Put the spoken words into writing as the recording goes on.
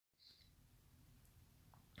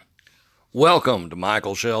Welcome to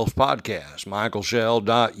Michael Shell's podcast,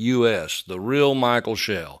 michaelshell.us, the real Michael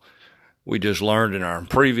Shell. We just learned in our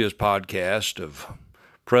previous podcast of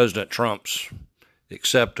President Trump's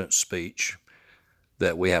acceptance speech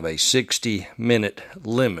that we have a 60-minute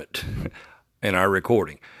limit in our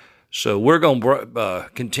recording. So we're going to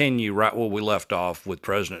continue right where we left off with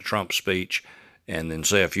President Trump's speech and then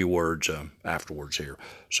say a few words afterwards here.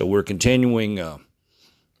 So we're continuing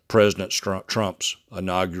President Trump's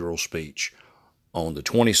inaugural speech on the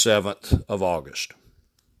 27th of August,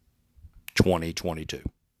 2022.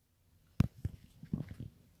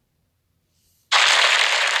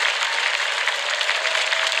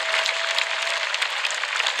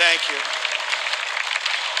 Thank you.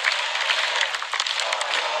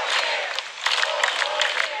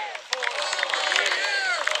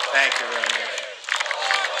 Thank you very much.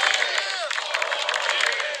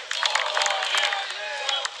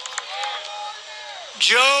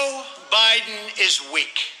 Joe Biden is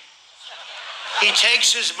weak. He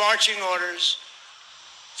takes his marching orders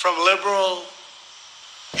from liberal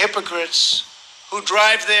hypocrites who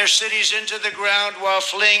drive their cities into the ground while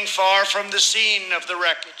fleeing far from the scene of the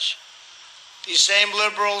wreckage. These same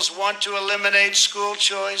liberals want to eliminate school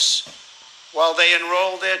choice while they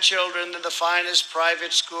enroll their children in the finest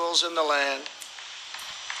private schools in the land.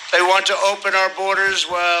 They want to open our borders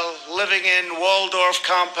while living in Waldorf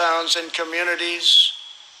compounds and communities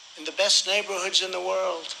in the best neighborhoods in the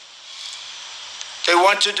world. They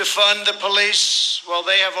want to defund the police while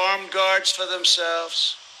they have armed guards for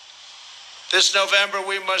themselves. This November,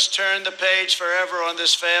 we must turn the page forever on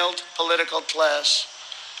this failed political class.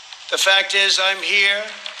 The fact is, I'm here.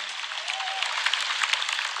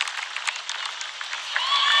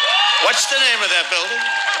 What's the name of that building?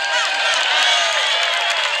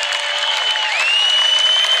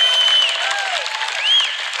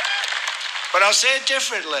 But I'll say it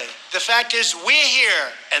differently. The fact is, we're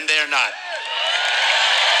here and they're not.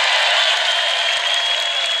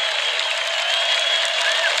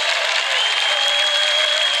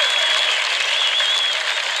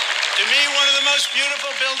 To me, one of the most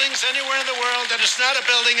beautiful buildings anywhere in the world, and it's not a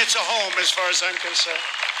building, it's a home as far as I'm concerned.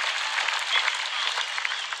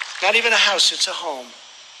 Not even a house, it's a home.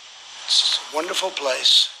 It's a wonderful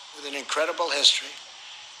place with an incredible history.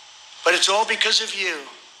 But it's all because of you.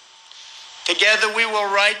 Together we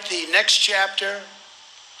will write the next chapter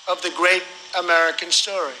of the great American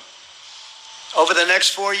story. Over the next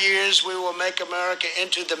 4 years, we will make America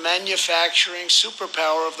into the manufacturing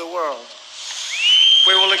superpower of the world.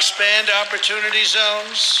 We will expand opportunity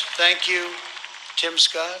zones. Thank you, Tim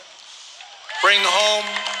Scott. Bring home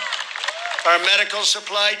our medical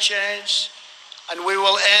supply chains, and we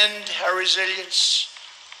will end our resilience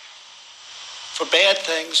for bad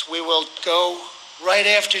things. We will go right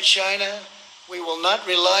after China. We will not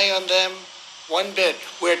rely on them one bit.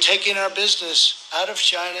 We're taking our business out of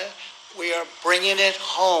China. We are bringing it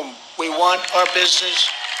home. We want our business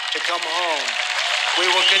to come home. We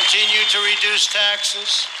will continue to reduce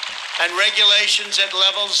taxes and regulations at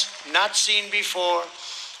levels not seen before.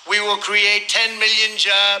 We will create 10 million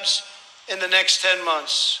jobs in the next 10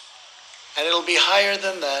 months, and it'll be higher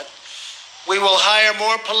than that. We will hire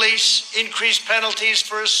more police, increase penalties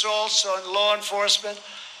for assaults on law enforcement,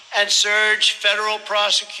 and surge federal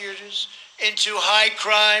prosecutors into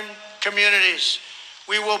high-crime communities.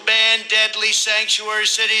 We will ban deadly sanctuary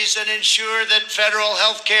cities and ensure that federal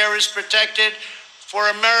health care is protected for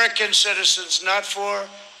American citizens, not for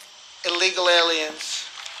illegal aliens.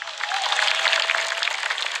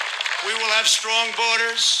 We will have strong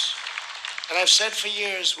borders, and I've said for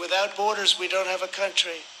years, without borders, we don't have a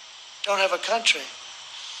country. Don't have a country.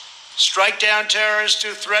 Strike down terrorists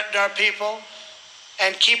who threaten our people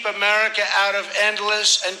and keep America out of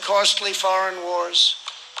endless and costly foreign wars.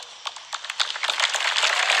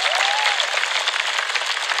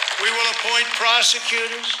 We will appoint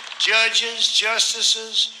prosecutors, judges,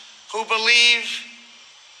 justices who believe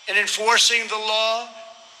in enforcing the law,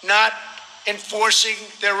 not enforcing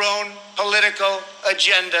their own political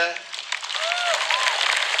agenda,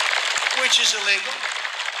 which is illegal.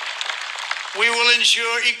 We will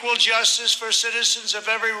ensure equal justice for citizens of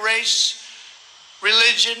every race,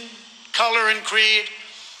 religion, color, and creed.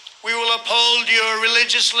 We will uphold your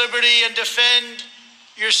religious liberty and defend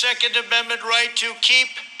your Second Amendment right to keep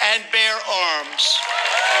and bear arms.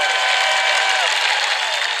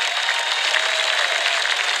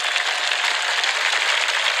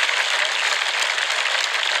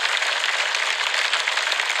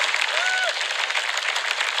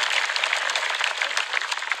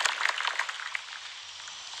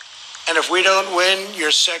 And if we don't win,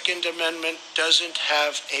 your Second Amendment doesn't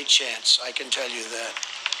have a chance. I can tell you that.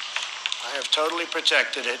 I have totally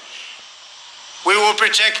protected it. We will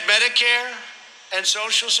protect Medicare and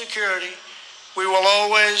Social Security. We will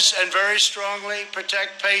always and very strongly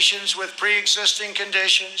protect patients with pre-existing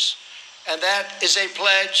conditions, and that is a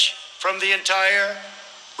pledge from the entire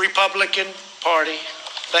Republican Party.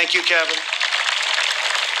 Thank you, Kevin.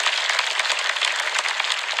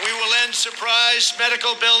 We will end surprise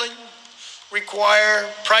medical billing, require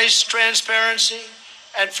price transparency,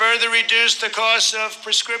 and further reduce the cost of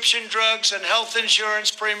prescription drugs and health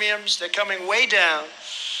insurance premiums. They're coming way down.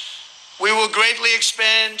 We will greatly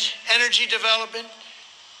expand energy development,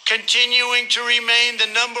 continuing to remain the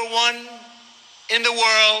 #1 in the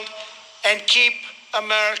world and keep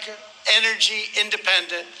America energy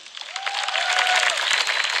independent.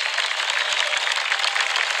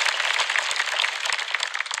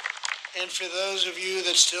 And for those of you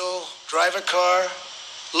that still drive a car,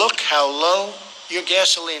 look how low your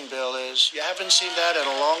gasoline bill is. You haven't seen that in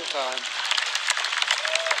a long time.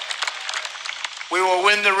 We will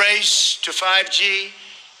win the race to 5G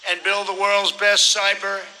and build the world's best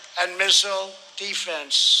cyber and missile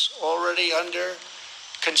defense, already under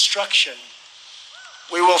construction.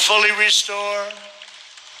 We will fully restore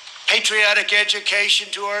patriotic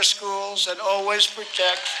education to our schools and always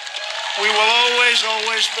protect. We will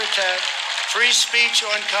always protect free speech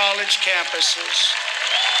on college campuses.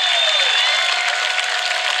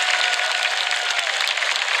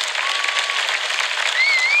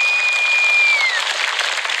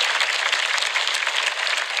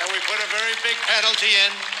 And we put a very big penalty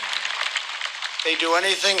in. They do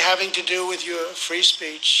anything having to do with your free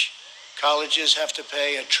speech, colleges have to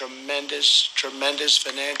pay a tremendous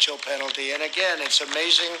financial penalty. And again, it's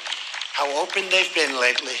amazing how open they've been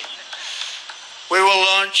lately. We will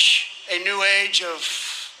launch a new age of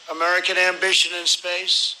American ambition in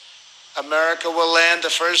space. America will land the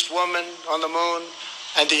first woman on the moon,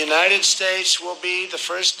 and the United States will be the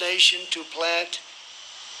first nation to plant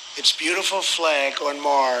its beautiful flag on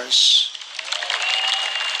Mars.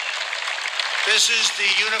 This is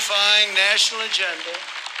the unifying national agenda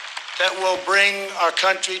that will bring our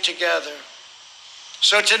country together.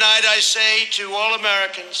 So tonight I say to all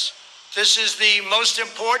Americans, this is the most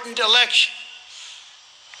important election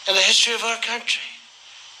in the history of our country.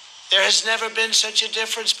 There has never been such a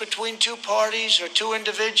difference between two parties or two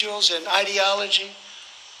individuals in ideology,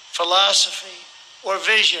 philosophy, or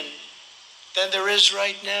vision than there is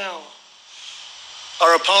right now.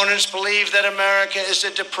 Our opponents believe that America is a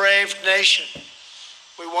depraved nation.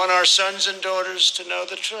 We want our sons and daughters to know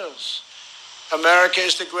the truth. America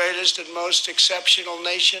is the greatest and most exceptional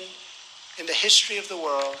nation in the history of the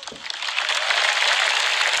world.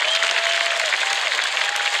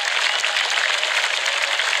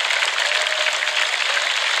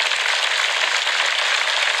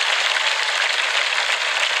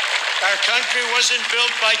 Our country wasn't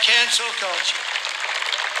built by cancel culture,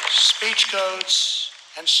 speech codes,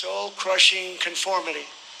 and soul-crushing conformity.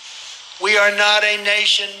 We are not a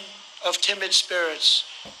nation of timid spirits.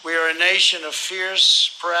 We are a nation of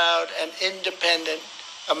fierce, proud, and independent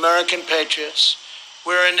American patriots.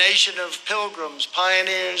 We're a nation of pilgrims,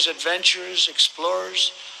 pioneers, adventurers,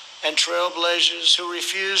 explorers, and trailblazers who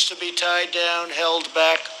refuse to be tied down, held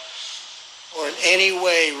back, or in any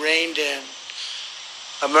way reined in.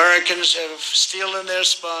 Americans have steel in their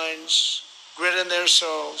spines, grit in their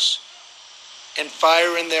souls, and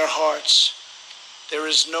fire in their hearts. There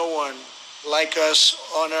is no one like us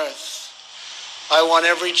on earth. I want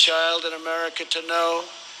every child in America to know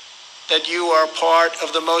that you are part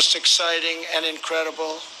of the most exciting and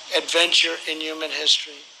incredible adventure in human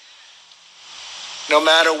history. No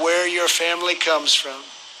matter where your family comes from,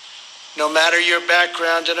 no matter your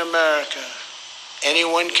background in America,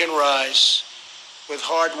 anyone can rise. With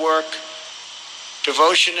hard work,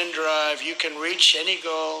 devotion, and drive, you can reach any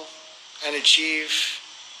goal and achieve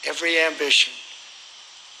every ambition.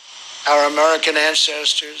 Our American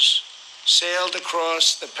ancestors sailed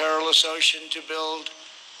across the perilous ocean to build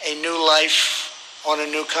a new life on a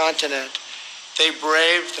new continent. They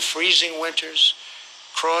braved the freezing winters,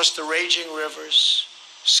 crossed the raging rivers,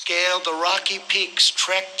 scaled the rocky peaks,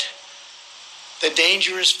 trekked the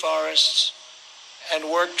dangerous forests, and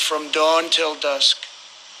worked from dawn till dusk.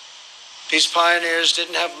 These pioneers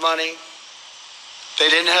didn't have money, they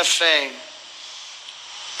didn't have fame,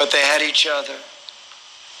 but they had each other.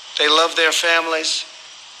 They loved their families,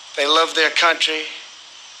 they loved their country,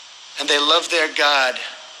 and they loved their God.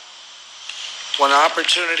 When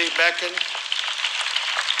opportunity beckoned,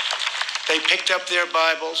 they picked up their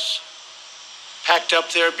Bibles, packed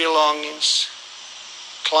up their belongings,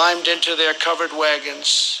 climbed into their covered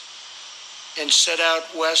wagons, and set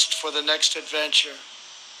out west for the next adventure.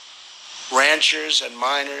 ranchers and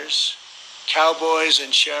miners, cowboys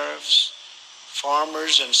and sheriffs,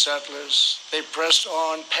 farmers and settlers. They pressed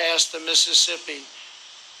on past the Mississippi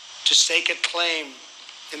to stake a claim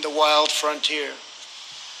in the wild frontier.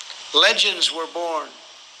 Legends were born.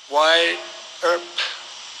 Wyatt Earp,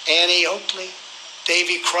 Annie Oakley,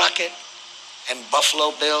 Davy Crockett, and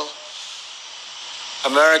Buffalo Bill.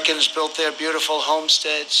 Americans built their beautiful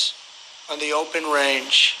homesteads on the open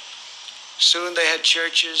range. Soon they had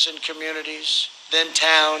churches and communities, then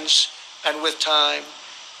towns, and with time,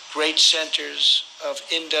 great centers of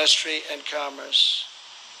industry and commerce.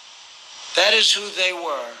 That is who they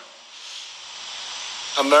were.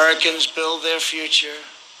 Americans build their future.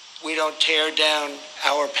 We don't tear down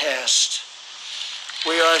our past.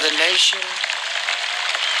 We are the nation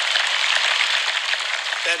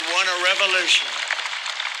that won a revolution,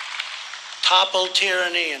 toppled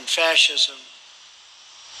tyranny and fascism,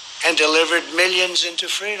 and delivered millions into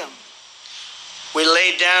freedom. We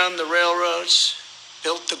laid down the railroads,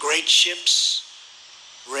 built the great ships,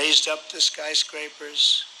 raised up the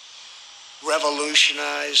skyscrapers,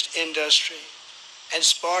 revolutionized industry, and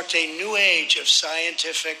sparked a new age of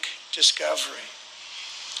scientific discovery.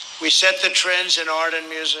 We set the trends in art and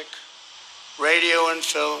music, radio and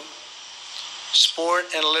film,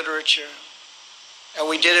 sport and literature, and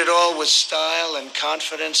we did it all with style and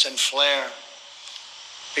confidence and flair,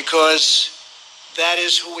 because that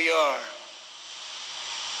is who we are.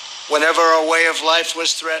 Whenever our way of life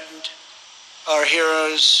was threatened, our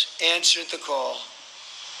heroes answered the call.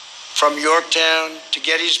 From Yorktown to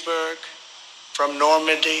Gettysburg, from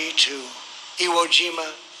Normandy to Iwo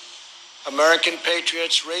Jima, American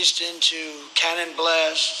patriots raced into cannon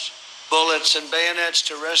blasts, bullets, and bayonets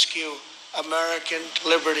to rescue American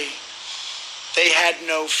liberty. They had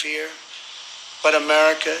no fear, but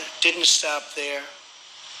America didn't stop there.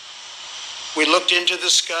 We looked into the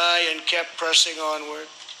sky and kept pressing onward.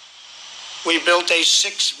 We built a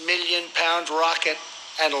 6 million pound rocket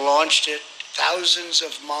and launched it thousands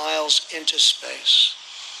of miles into space.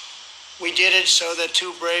 We did it so that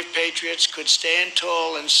two brave patriots could stand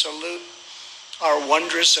tall and salute our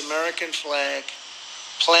wondrous American flag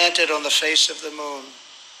planted on the face of the moon.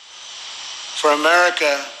 For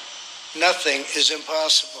America, nothing is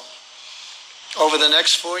impossible. Over the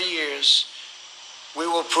next 4 years, we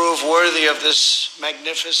will prove worthy of this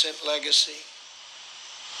magnificent legacy.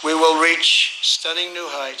 We will reach stunning new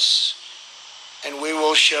heights, and we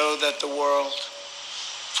will show that the world,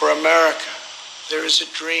 for America, there is a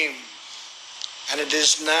dream, and it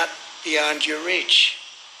is not beyond your reach.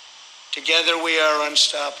 Together we are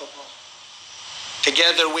unstoppable.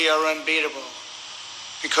 Together we are unbeatable,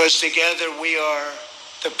 because together we are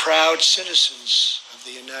the proud citizens of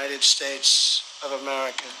the United States of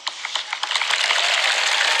America.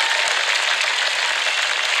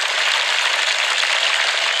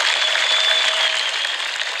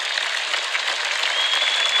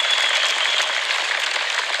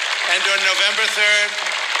 And on November 3rd,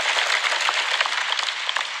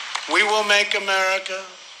 we will make America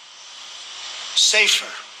safer.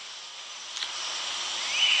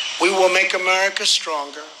 We will make America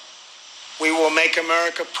stronger. We will make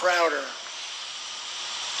America prouder.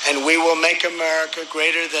 And we will make America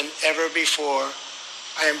greater than ever before.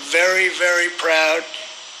 I am very, very proud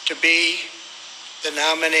to be the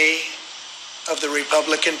nominee of the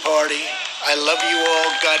Republican Party. I love you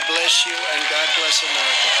all. God bless you, and God bless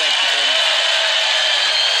America. Thank you very much.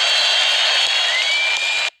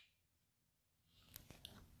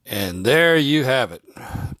 And there you have it.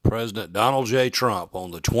 President Donald J. Trump on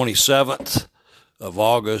the 27th of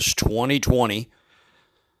August, 2020,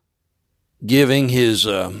 giving his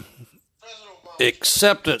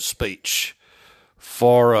acceptance speech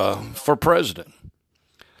for president.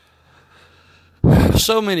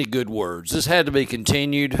 So many good words. This had to be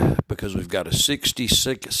continued because we've got a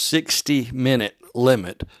 60-minute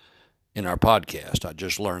limit in our podcast. I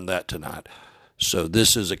just learned that tonight. So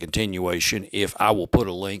this is a continuation. If I will put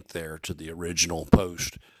a link there to the original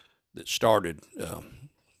post that started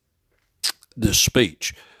this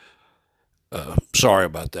speech. Sorry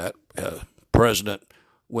about that. President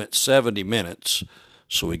went 70 minutes,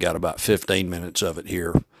 so we got about 15 minutes of it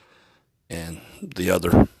here, and the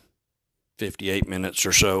other 58 minutes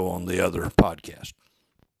or so on the other podcast.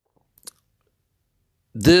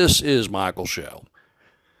 This is Michael Schell.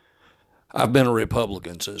 I've been a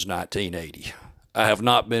Republican since 1980. I have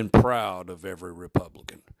not been proud of every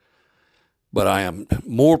Republican, but I am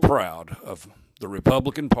more proud of the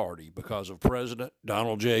Republican Party because of President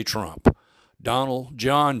Donald J. Trump, Donald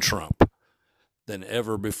John Trump, than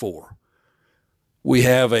ever before. We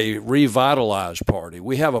have a revitalized party.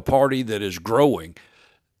 We have a party that is growing,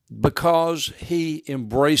 because he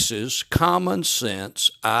embraces common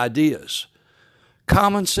sense ideas.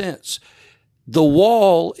 Common sense. The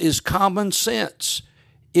wall is common sense.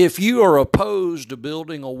 If you are opposed to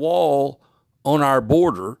building a wall on our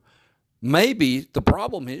border, maybe the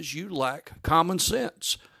problem is you lack common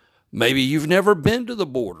sense. Maybe you've never been to the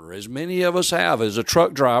border, as many of us have. As a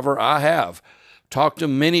truck driver, I have talked to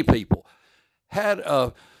many people. Had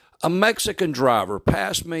a Mexican driver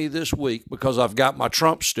pass me this week because I've got my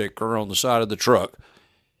Trump sticker on the side of the truck.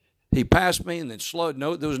 He passed me and then slowed.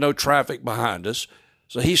 No, there was no traffic behind us.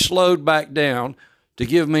 So he slowed back down to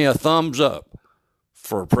give me a thumbs up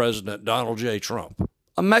for President Donald J. Trump.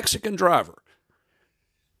 A Mexican driver.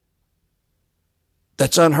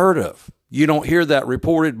 That's unheard of. You don't hear that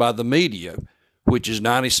reported by the media, which is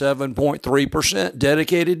 97.3%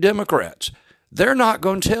 dedicated Democrats. They're not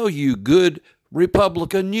going to tell you good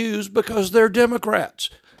Republican news because they're Democrats.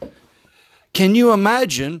 Can you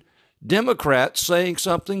imagine Democrats saying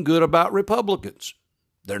something good about Republicans?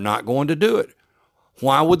 They're not going to do it.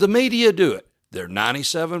 Why would the media do it? They're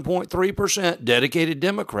 97.3% dedicated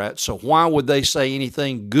Democrats, so why would they say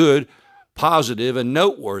anything good, positive, and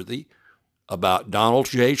noteworthy about Donald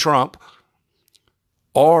J. Trump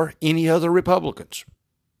or any other Republicans?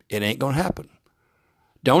 It ain't going to happen.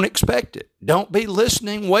 Don't expect it. Don't be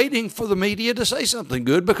listening, waiting for the media to say something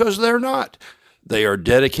good, because they're not. They are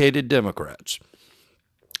dedicated Democrats.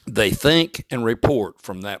 They think and report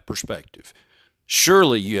from that perspective.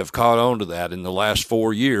 Surely you have caught on to that in the last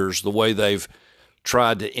 4 years, the way they've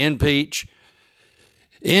tried to impeach,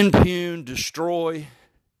 impugn, destroy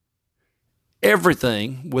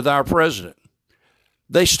everything with our president.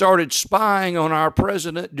 They started spying on our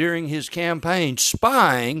president during his campaign,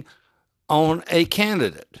 spying on a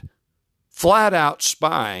candidate, flat out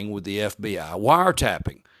spying with the FBI,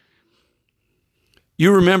 wiretapping.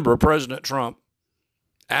 You remember President Trump,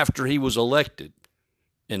 after he was elected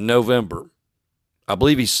in November, I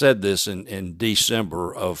believe he said this in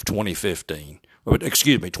December of 2016.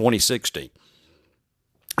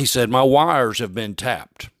 He said, my wires have been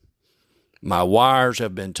tapped. My wires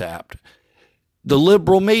have been tapped. The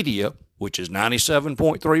liberal media, which is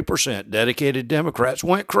 97.3% dedicated Democrats,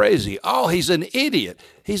 went crazy. Oh, he's an idiot.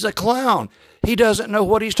 He's a clown. He doesn't know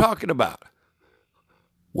what he's talking about.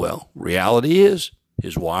 Well, reality is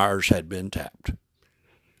his wires had been tapped.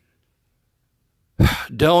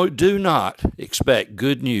 Do not expect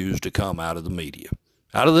good news to come out of the media,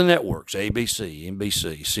 out of the networks, ABC,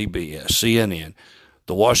 NBC, CBS, CNN,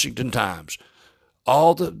 the Washington Times,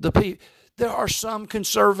 all the people. There are some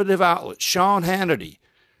conservative outlets. Sean Hannity,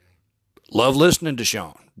 love listening to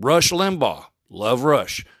Sean. Rush Limbaugh, love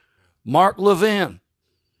Rush. Mark Levin,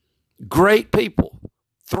 great people.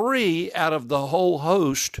 3 out of the whole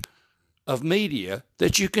host of media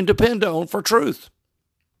that you can depend on for truth.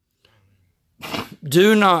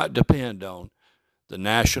 Do not depend on the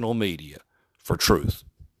national media for truth.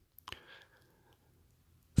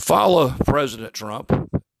 Follow President Trump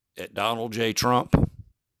at Donald J. Trump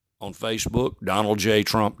on Facebook,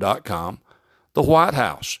 DonaldJTrump.com, the White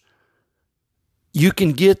House. You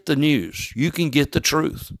can get the news. You can get the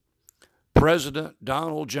truth. President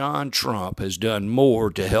Donald John Trump has done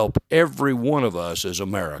more to help every one of us as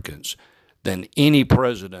Americans than any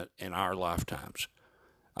president in our lifetimes.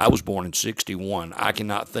 I was born in 1961. I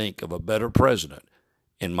cannot think of a better president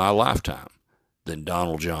in my lifetime than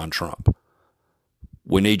Donald John Trump.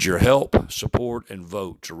 We need your help, support, and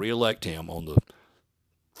vote to reelect him on the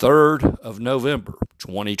 3rd of November,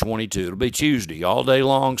 2022. It'll be Tuesday, all day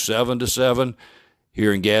long, 7 to 7,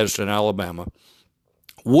 here in Gadsden, Alabama.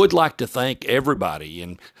 Would like to thank everybody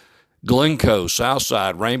in Glencoe,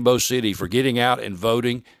 Southside, Rainbow City for getting out and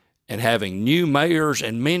voting and having new mayors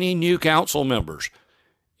and many new council members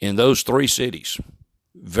in those 3 cities.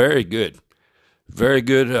 Very good. Very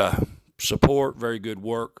good support, very good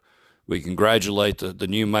work. We congratulate the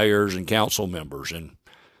new mayors and council members in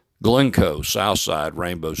Glencoe, Southside,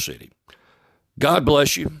 Rainbow City. God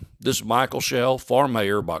bless you. This is Michael Shell, Farm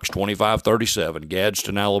Mayor, Box 2537,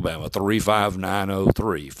 Gadsden, Alabama,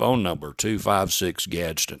 35903. Phone number 256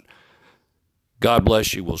 Gadsden. God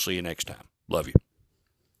bless you. We'll see you next time. Love you.